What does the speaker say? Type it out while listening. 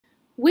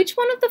Which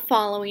one of the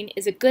following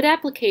is a good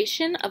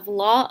application of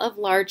law of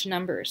large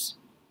numbers?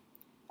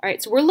 All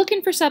right, so we're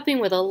looking for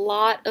something with a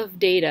lot of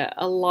data,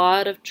 a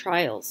lot of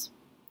trials.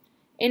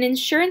 An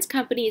insurance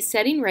company is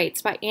setting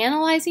rates by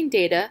analyzing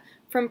data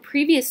from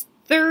previous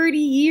 30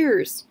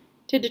 years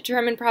to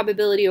determine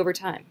probability over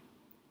time.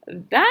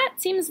 That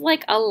seems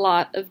like a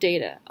lot of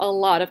data, a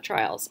lot of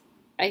trials.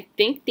 I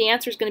think the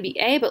answer is going to be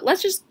A, but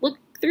let's just look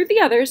through the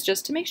others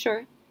just to make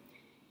sure.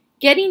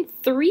 Getting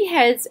 3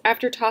 heads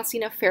after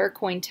tossing a fair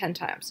coin 10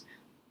 times.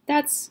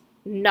 That's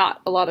not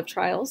a lot of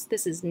trials.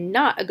 This is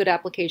not a good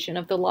application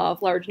of the law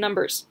of large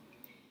numbers.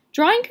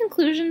 Drawing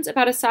conclusions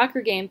about a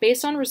soccer game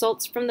based on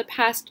results from the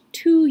past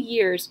 2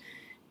 years.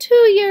 2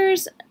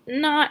 years,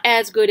 not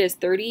as good as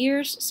 30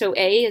 years, so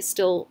A is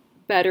still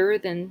better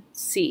than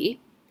C.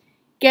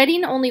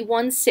 Getting only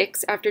 1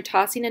 6 after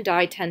tossing a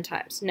die 10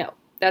 times. No,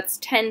 that's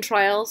 10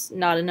 trials,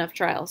 not enough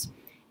trials.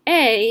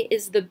 A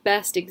is the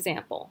best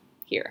example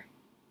here.